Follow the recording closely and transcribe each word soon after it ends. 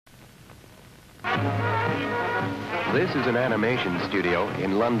This is an animation studio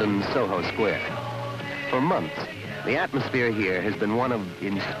in London's Soho Square. For months, the atmosphere here has been one of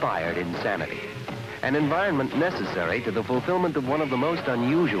inspired insanity, an environment necessary to the fulfillment of one of the most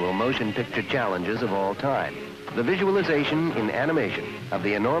unusual motion picture challenges of all time, the visualization in animation of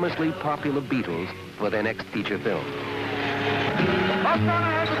the enormously popular Beatles for their next feature film.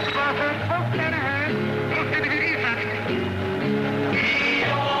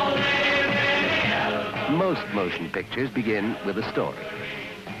 Most motion pictures begin with a story.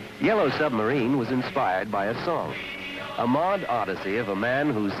 Yellow Submarine was inspired by a song, a Mod Odyssey of a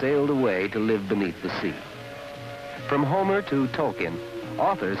man who sailed away to live beneath the sea. From Homer to Tolkien,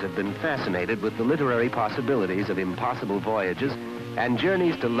 authors have been fascinated with the literary possibilities of impossible voyages and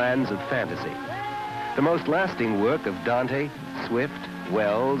journeys to lands of fantasy. The most lasting work of Dante, Swift,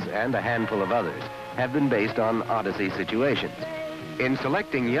 Wells, and a handful of others have been based on Odyssey situations. In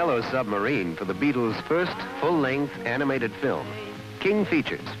selecting Yellow Submarine for the Beatles' first full-length animated film, King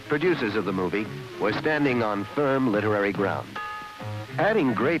Features, producers of the movie, were standing on firm literary ground.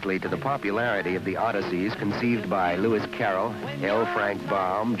 Adding greatly to the popularity of the Odysseys conceived by Lewis Carroll, L. Frank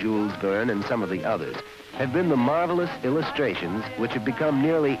Baum, Jules Verne, and some of the others, have been the marvelous illustrations which have become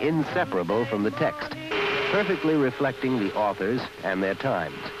nearly inseparable from the text, perfectly reflecting the authors and their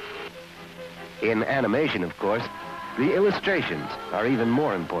times. In animation, of course, the illustrations are even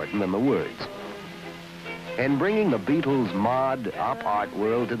more important than the words. In bringing the Beatles' mod op art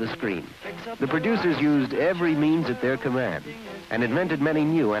world to the screen, the producers used every means at their command and invented many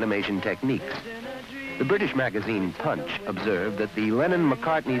new animation techniques. The British magazine Punch observed that the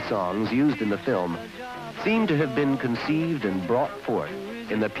Lennon-McCartney songs used in the film seem to have been conceived and brought forth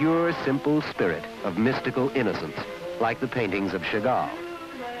in the pure, simple spirit of mystical innocence, like the paintings of Chagall.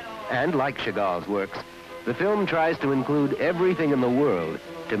 And like Chagall's works, the film tries to include everything in the world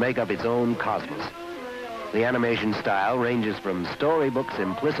to make up its own cosmos. The animation style ranges from storybook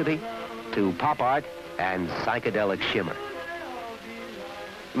simplicity to pop art and psychedelic shimmer.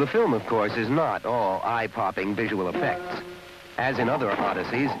 The film, of course, is not all eye-popping visual effects. As in other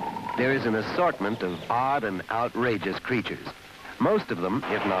Odysseys, there is an assortment of odd and outrageous creatures. Most of them,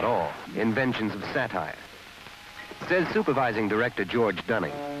 if not all, inventions of satire. Says supervising director George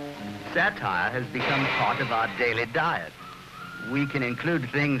Dunning, satire has become part of our daily diet. We can include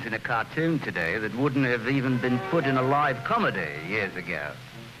things in a cartoon today that wouldn't have even been put in a live comedy years ago.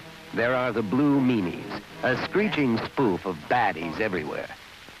 There are the Blue Meanies, a screeching spoof of baddies everywhere.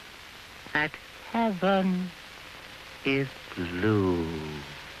 That heaven is blue.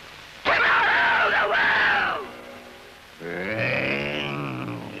 Tomorrow the world!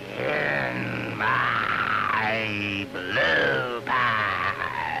 Bring in my blue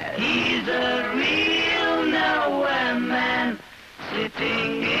pie. He's a real nowhere man,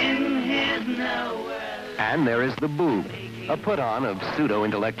 sitting in his nowhere. And there is the Boob, a put-on of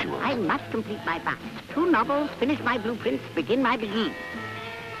pseudo-intellectuals. I must complete my facts. 2 novels, finish my blueprints, begin my belief.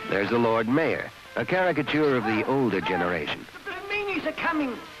 There's the Lord Mayor, a caricature of the older generation. The meanies are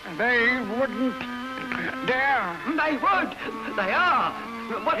coming. They wouldn't dare. They would. They are.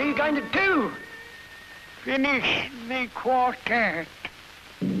 What are you going to do? Finish the quartet.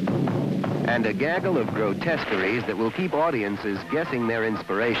 And a gaggle of grotesqueries that will keep audiences guessing their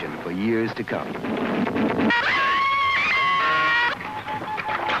inspiration for years to come.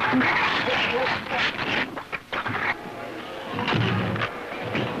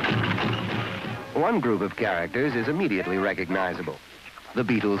 One group of characters is immediately recognizable, the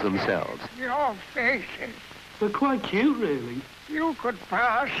Beatles themselves. Your faces. They're quite cute, really. You could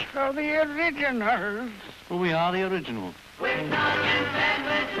pass for the originals. Well, we are the originals.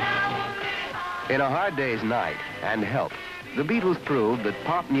 In A Hard Day's Night and Help, the Beatles proved that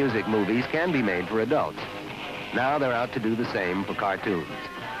pop music movies can be made for adults. Now they're out to do the same for cartoons.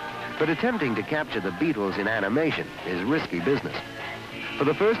 But attempting to capture the Beatles in animation is risky business. For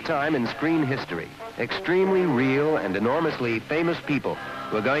the first time in screen history, extremely real and enormously famous people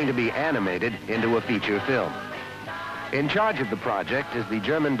were going to be animated into a feature film. In charge of the project is the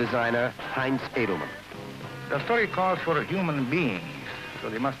German designer Heinz Edelmann. The story calls for human beings, so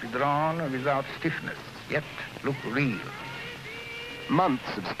they must be drawn without stiffness, yet look real.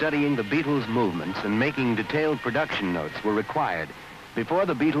 Months of studying the Beatles' movements and making detailed production notes were required before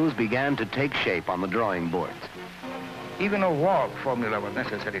the Beatles began to take shape on the drawing boards. Even a walk formula was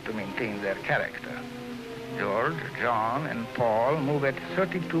necessary to maintain their character. George, John, and Paul move at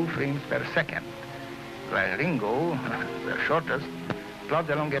 32 frames per second, while Ringo, the shortest, plods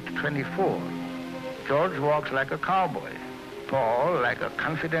along at 24. George walks like a cowboy, Paul like a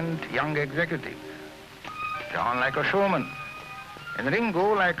confident young executive, John like a showman, and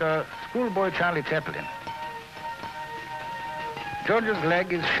Ringo like a schoolboy Charlie Chaplin. George's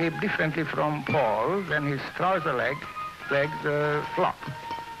leg is shaped differently from Paul's, and his trouser legs flop.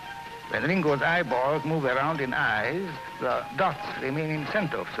 When Ringo's eyeballs move around in eyes, the dots remain in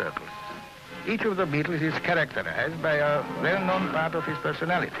center of circles. Each of the Beatles is characterized by a well-known part of his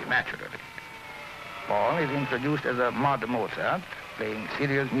personality, naturally. Paul is introduced as a mod Mozart, playing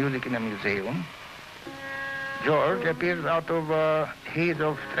serious music in a museum. George appears out of a haze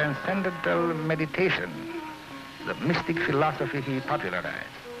of transcendental meditation, the mystic philosophy he popularized.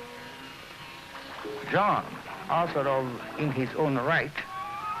 John, author of In His Own Right,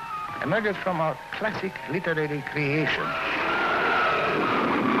 emerges from a classic literary creation.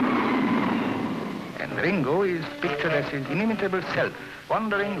 And Ringo is pictured as his inimitable self,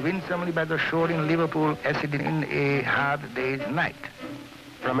 wandering winsomely by the shore in Liverpool as it in a hard day's night.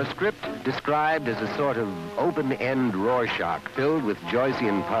 From a script described as a sort of open-end Rorschach filled with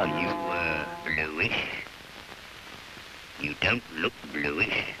Joycean puns. You, bluish. You don't look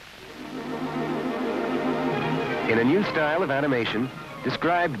bluish. In a new style of animation,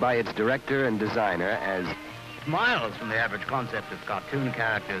 described by its director and designer as Miles from the average concept of cartoon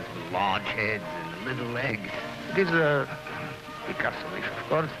characters with large heads and little legs. It is Picasso-ish, of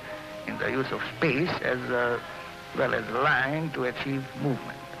course, in the use of space as well as line to achieve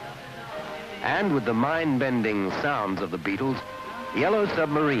movement. And with the mind-bending sounds of the Beatles, Yellow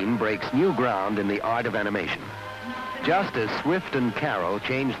Submarine breaks new ground in the art of animation. Just as Swift and Carroll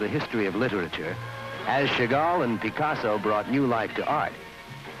changed the history of literature, as Chagall and Picasso brought new life to art,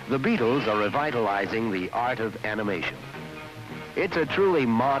 the Beatles are revitalizing the art of animation. It's a truly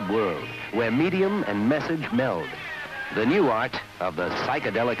mod world where medium and message meld. The new art of the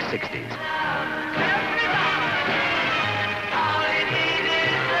psychedelic 60s.